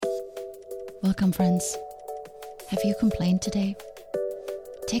Welcome, friends. Have you complained today?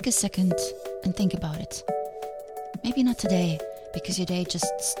 Take a second and think about it. Maybe not today, because your day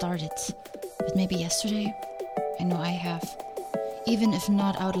just started, but maybe yesterday. I know I have. Even if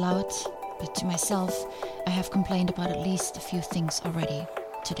not out loud, but to myself, I have complained about at least a few things already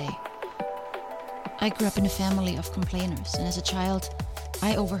today. I grew up in a family of complainers, and as a child,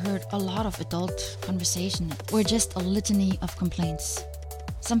 I overheard a lot of adult conversation or just a litany of complaints.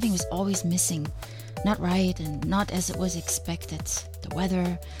 Something was always missing, not right and not as it was expected. The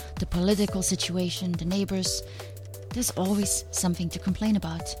weather, the political situation, the neighbors. There's always something to complain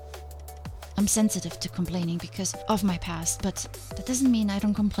about. I'm sensitive to complaining because of my past, but that doesn't mean I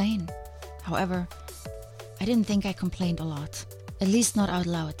don't complain. However, I didn't think I complained a lot, at least not out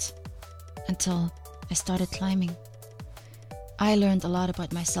loud, until I started climbing. I learned a lot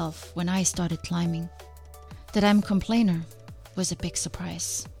about myself when I started climbing. That I'm a complainer was a big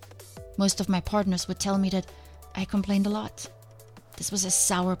surprise. Most of my partners would tell me that I complained a lot. This was a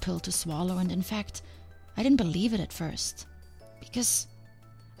sour pill to swallow, and in fact, I didn't believe it at first. Because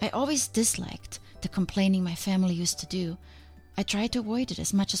I always disliked the complaining my family used to do. I tried to avoid it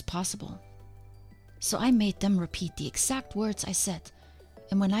as much as possible. So I made them repeat the exact words I said.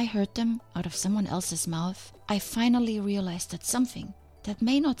 And when I heard them out of someone else's mouth, I finally realized that something that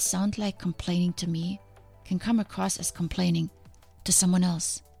may not sound like complaining to me can come across as complaining to someone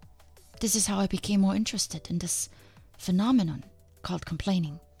else. This is how I became more interested in this phenomenon called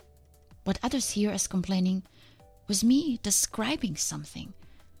complaining. What others hear as complaining was me describing something,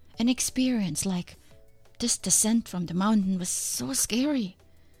 an experience like, this descent from the mountain was so scary.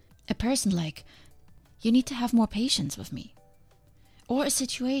 A person like, you need to have more patience with me. Or a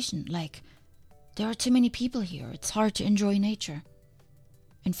situation like, there are too many people here, it's hard to enjoy nature.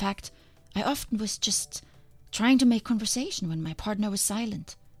 In fact, I often was just trying to make conversation when my partner was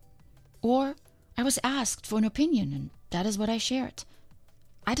silent. Or I was asked for an opinion, and that is what I shared.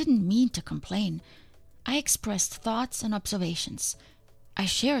 I didn't mean to complain. I expressed thoughts and observations. I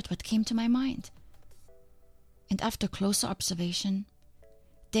shared what came to my mind. And after closer observation,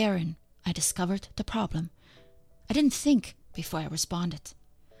 therein I discovered the problem. I didn't think before I responded.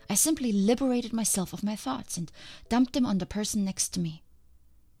 I simply liberated myself of my thoughts and dumped them on the person next to me,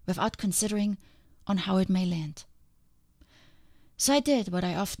 without considering on how it may land. So I did what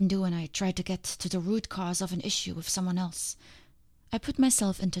I often do when I try to get to the root cause of an issue with someone else. I put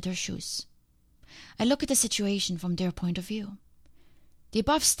myself into their shoes. I look at the situation from their point of view. The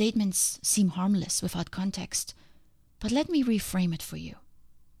above statements seem harmless without context, but let me reframe it for you,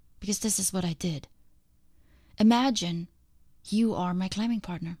 because this is what I did. Imagine you are my climbing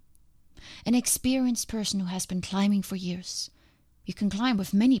partner, an experienced person who has been climbing for years. You can climb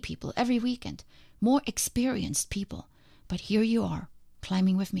with many people every weekend, more experienced people, but here you are,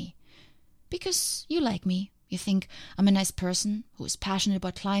 climbing with me. Because you like me, you think I'm a nice person who is passionate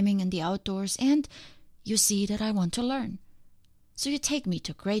about climbing and the outdoors, and you see that I want to learn. So you take me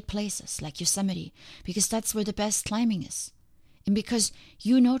to great places like Yosemite, because that's where the best climbing is. And because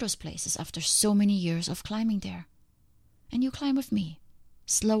you know those places after so many years of climbing there. And you climb with me,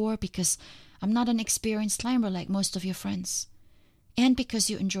 slower because I'm not an experienced climber like most of your friends. And because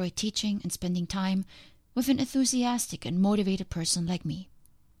you enjoy teaching and spending time with an enthusiastic and motivated person like me.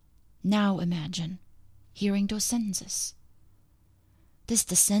 Now imagine hearing those sentences. This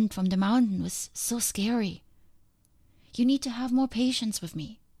descent from the mountain was so scary. You need to have more patience with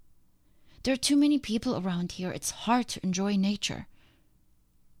me. There are too many people around here. It's hard to enjoy nature.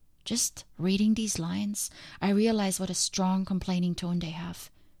 Just reading these lines, I realize what a strong complaining tone they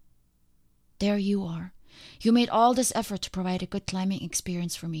have. There you are. You made all this effort to provide a good climbing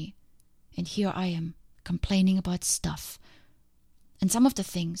experience for me. And here I am, complaining about stuff. And some of the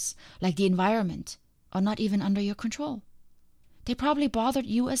things, like the environment, are not even under your control. They probably bothered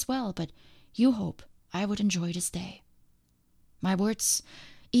you as well, but you hope I would enjoy this day. My words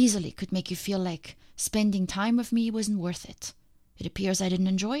easily could make you feel like spending time with me wasn't worth it. It appears I didn't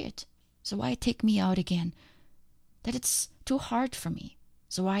enjoy it, so why take me out again? That it's too hard for me,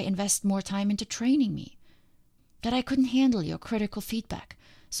 so why invest more time into training me? That I couldn't handle your critical feedback,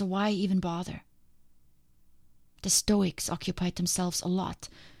 so why even bother? The Stoics occupied themselves a lot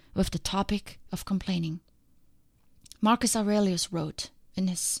with the topic of complaining. Marcus Aurelius wrote in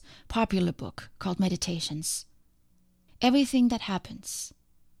his popular book called Meditations, everything that happens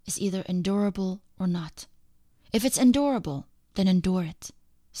is either endurable or not. If it's endurable, then endure it.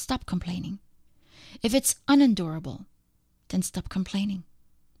 Stop complaining. If it's unendurable, then stop complaining.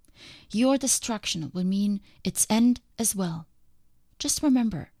 Your destruction will mean its end as well. Just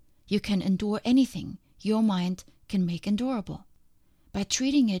remember, you can endure anything your mind can make endurable by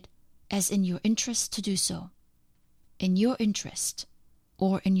treating it as in your interest to do so, in your interest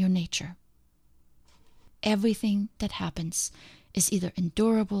or in your nature. Everything that happens is either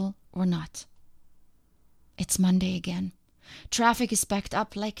endurable or not. It's Monday again. Traffic is backed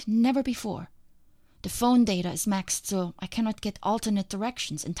up like never before. The phone data is maxed, so I cannot get alternate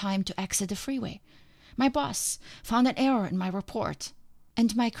directions in time to exit the freeway. My boss found an error in my report,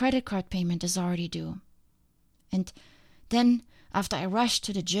 and my credit card payment is already due. And then, after I rush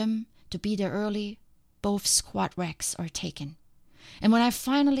to the gym to be there early, both squat racks are taken. And when I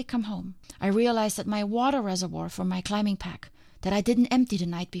finally come home, I realize that my water reservoir for my climbing pack that I didn't empty the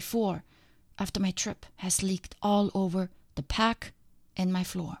night before after my trip has leaked all over the pack and my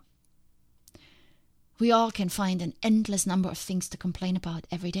floor. We all can find an endless number of things to complain about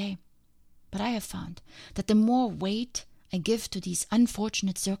every day. But I have found that the more weight I give to these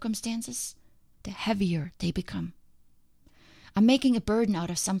unfortunate circumstances, the heavier they become. I'm making a burden out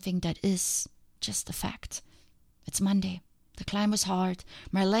of something that is just a fact. It's Monday. The climb was hard.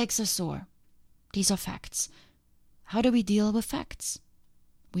 My legs are sore. These are facts. How do we deal with facts?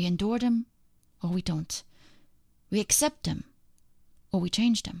 We endure them or we don't. We accept them or we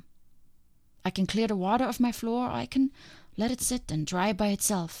change them. I can clear the water off my floor or I can let it sit and dry by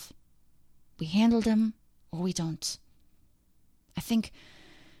itself. We handle them or we don't. I think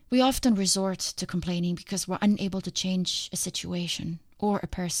we often resort to complaining because we're unable to change a situation or a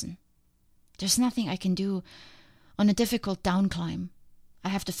person. There's nothing I can do on a difficult down climb. I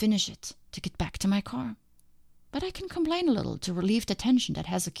have to finish it to get back to my car. But I can complain a little to relieve the tension that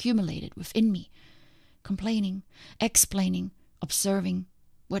has accumulated within me. Complaining, explaining, observing,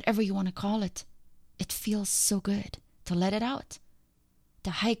 whatever you want to call it. It feels so good to let it out.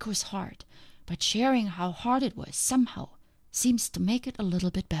 The hike was hard, but sharing how hard it was somehow seems to make it a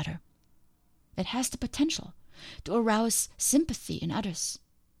little bit better. It has the potential to arouse sympathy in others.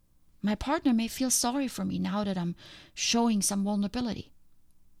 My partner may feel sorry for me now that I'm showing some vulnerability.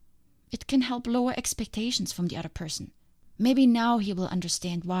 It can help lower expectations from the other person. Maybe now he will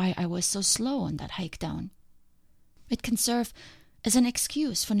understand why I was so slow on that hike down. It can serve as an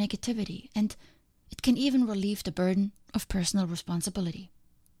excuse for negativity, and it can even relieve the burden of personal responsibility.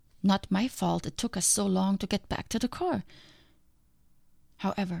 Not my fault it took us so long to get back to the car.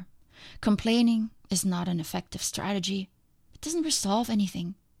 However, complaining is not an effective strategy. It doesn't resolve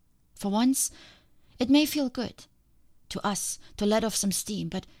anything. For once, it may feel good to us to let off some steam,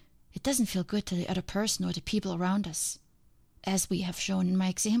 but it doesn't feel good to the other person or the people around us, as we have shown in my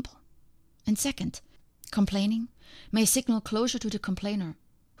example. And second, complaining may signal closure to the complainer,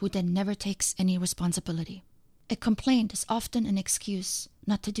 who then never takes any responsibility. A complaint is often an excuse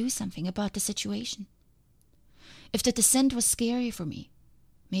not to do something about the situation. If the descent was scary for me,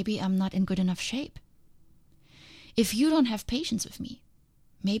 maybe I'm not in good enough shape. If you don't have patience with me,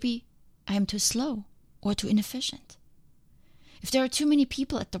 maybe I am too slow or too inefficient. If there are too many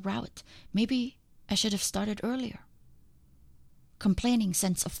people at the route, maybe I should have started earlier. Complaining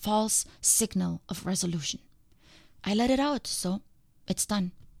sends a false signal of resolution. I let it out, so it's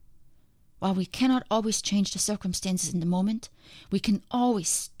done. While we cannot always change the circumstances in the moment, we can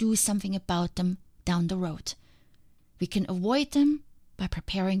always do something about them down the road. We can avoid them by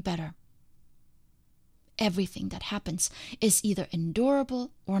preparing better. Everything that happens is either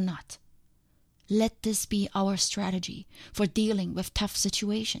endurable or not. Let this be our strategy for dealing with tough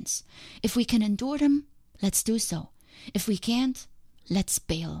situations. If we can endure them, let's do so. If we can't, let's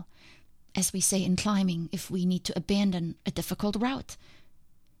bail. As we say in climbing, if we need to abandon a difficult route.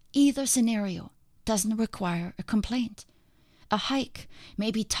 Either scenario doesn't require a complaint. A hike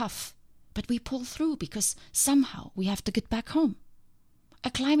may be tough, but we pull through because somehow we have to get back home. A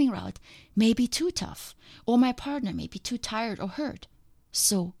climbing route may be too tough, or my partner may be too tired or hurt,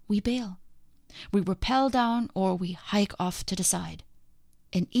 so we bail. We rappel down or we hike off to the side.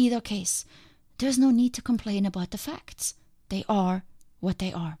 In either case, there's no need to complain about the facts. They are what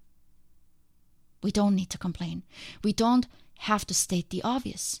they are. We don't need to complain. We don't have to state the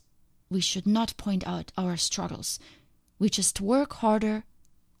obvious. We should not point out our struggles. We just work harder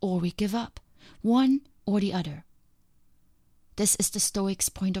or we give up, one or the other. This is the Stoics'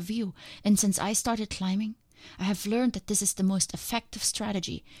 point of view, and since I started climbing, I have learned that this is the most effective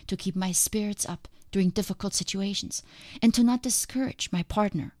strategy to keep my spirits up during difficult situations and to not discourage my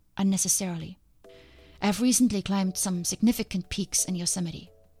partner unnecessarily. I have recently climbed some significant peaks in Yosemite,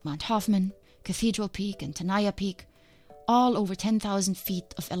 Mount Hoffman, Cathedral Peak, and Tenaya Peak, all over 10,000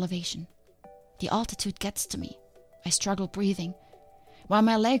 feet of elevation. The altitude gets to me. I struggle breathing. While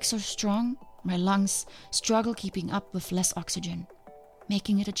my legs are strong, my lungs struggle keeping up with less oxygen,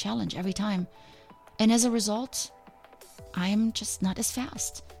 making it a challenge every time. And as a result, I'm just not as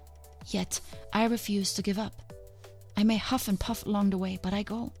fast. Yet I refuse to give up. I may huff and puff along the way, but I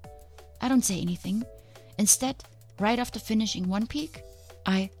go. I don't say anything. Instead, right after finishing one peak,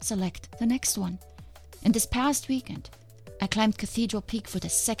 I select the next one. And this past weekend, I climbed Cathedral Peak for the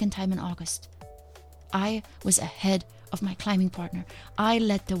second time in August. I was ahead of my climbing partner. I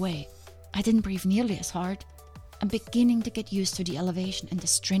led the way. I didn't breathe nearly as hard. I'm beginning to get used to the elevation and the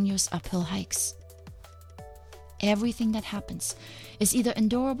strenuous uphill hikes. Everything that happens is either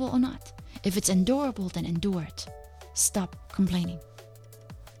endurable or not. If it's endurable, then endure it. Stop complaining.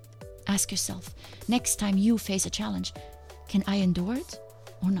 Ask yourself, next time you face a challenge, can I endure it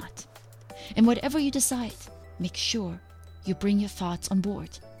or not? And whatever you decide, make sure you bring your thoughts on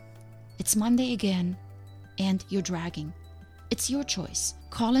board. It's Monday again, and you're dragging. It's your choice.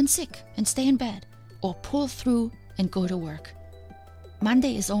 Call in sick and stay in bed, or pull through and go to work.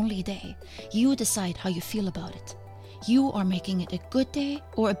 Monday is only a day. You decide how you feel about it. You are making it a good day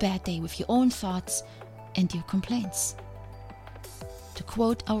or a bad day with your own thoughts and your complaints. To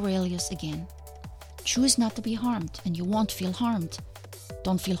quote Aurelius again, choose not to be harmed and you won't feel harmed.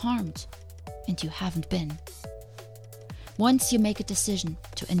 Don't feel harmed and you haven't been. Once you make a decision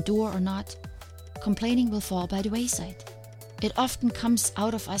to endure or not, complaining will fall by the wayside. It often comes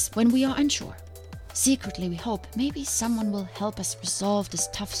out of us when we are unsure. Secretly, we hope maybe someone will help us resolve this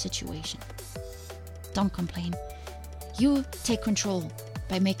tough situation. Don't complain. You take control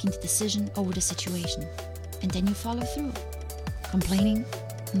by making the decision over the situation, and then you follow through. Complaining,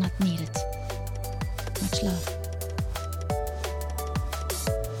 not needed. Much love.